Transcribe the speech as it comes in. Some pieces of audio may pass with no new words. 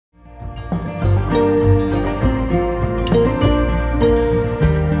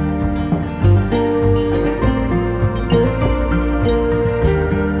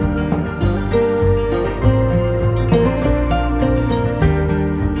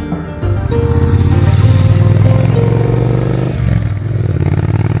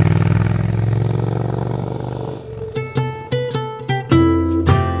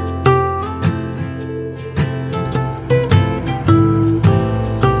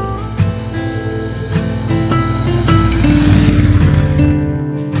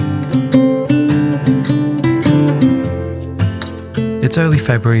early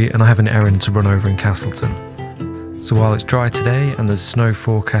February and I have an errand to run over in Castleton. So while it's dry today and there's snow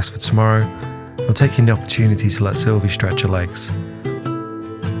forecast for tomorrow, I'm taking the opportunity to let Sylvie stretch her legs.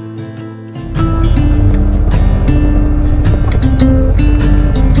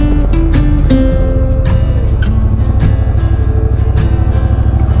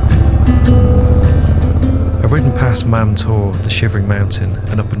 I've ridden past Man Tor of the Shivering Mountain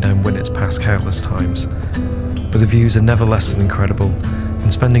and up and down Winnats Pass countless times, but the views are never less than incredible,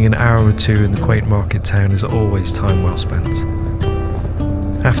 and spending an hour or two in the quaint market town is always time well spent.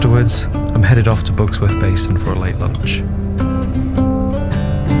 Afterwards, I'm headed off to Bugsworth Basin for a late lunch.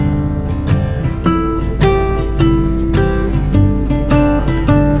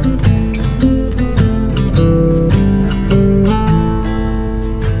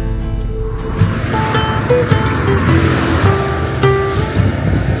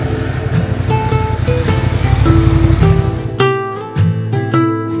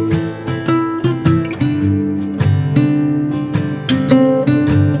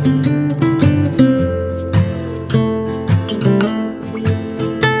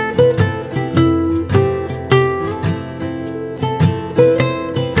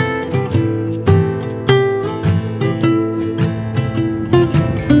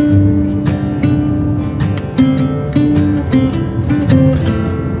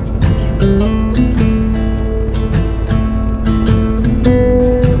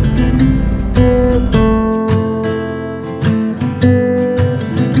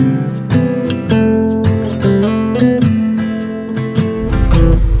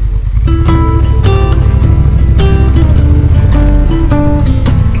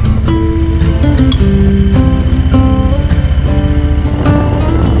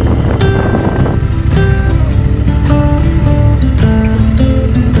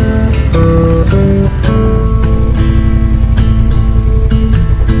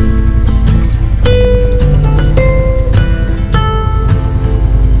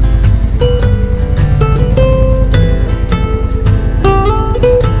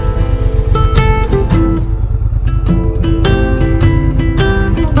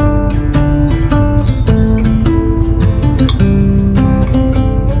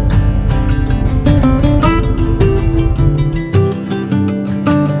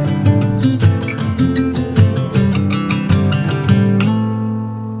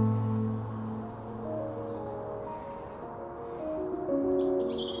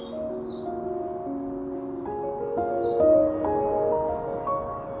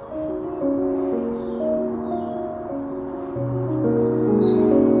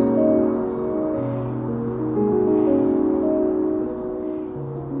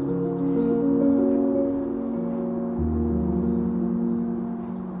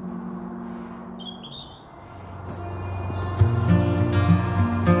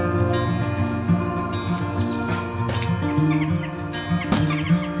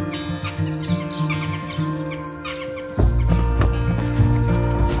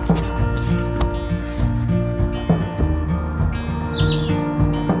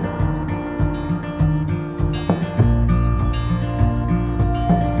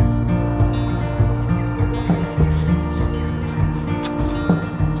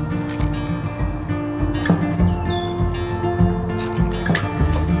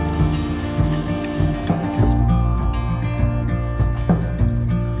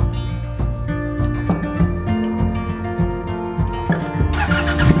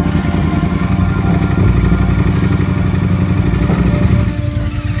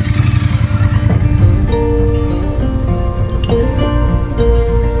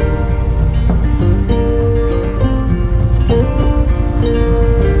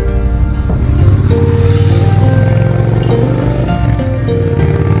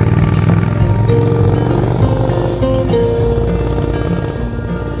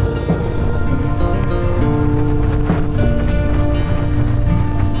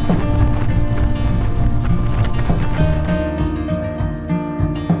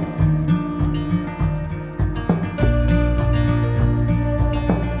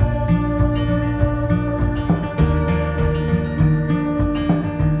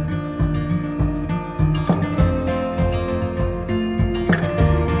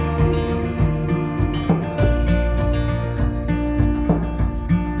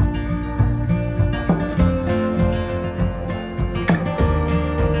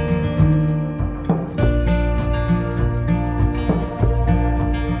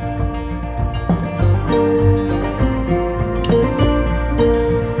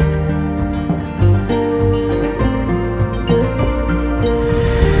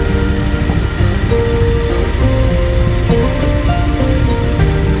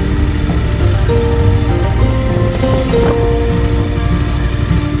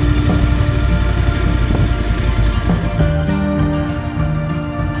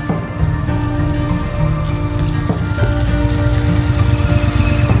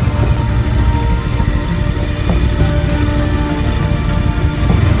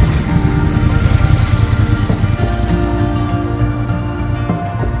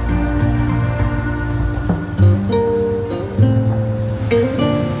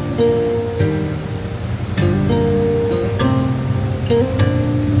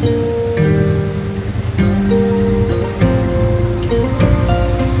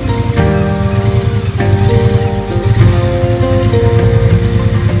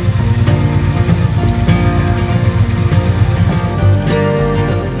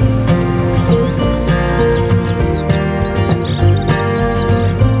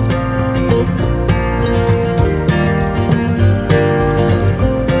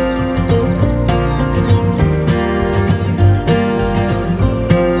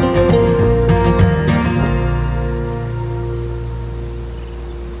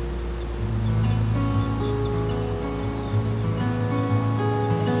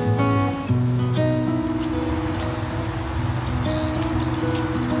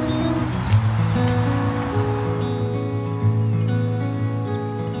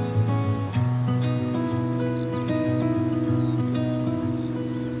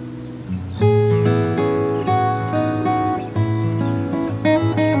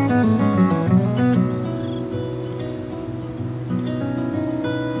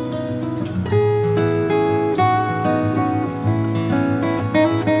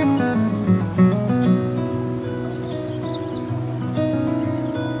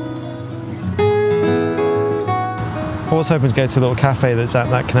 I was hoping to go to a little cafe that's at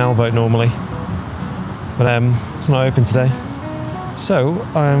that canal boat normally, but it's not open today. So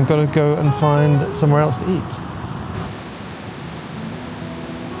I'm going to go and find somewhere else to eat.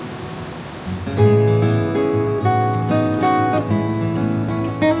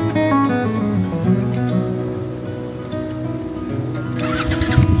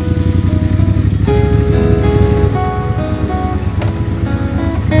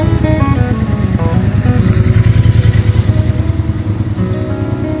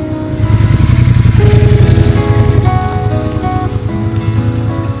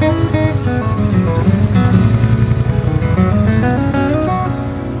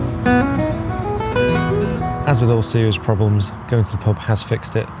 As with all sewage problems, going to the pub has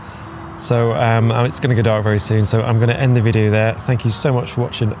fixed it. So it's going to go dark very soon, so I'm going to end the video there. Thank you so much for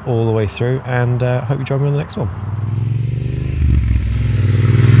watching all the way through, and hope you join me on the next one.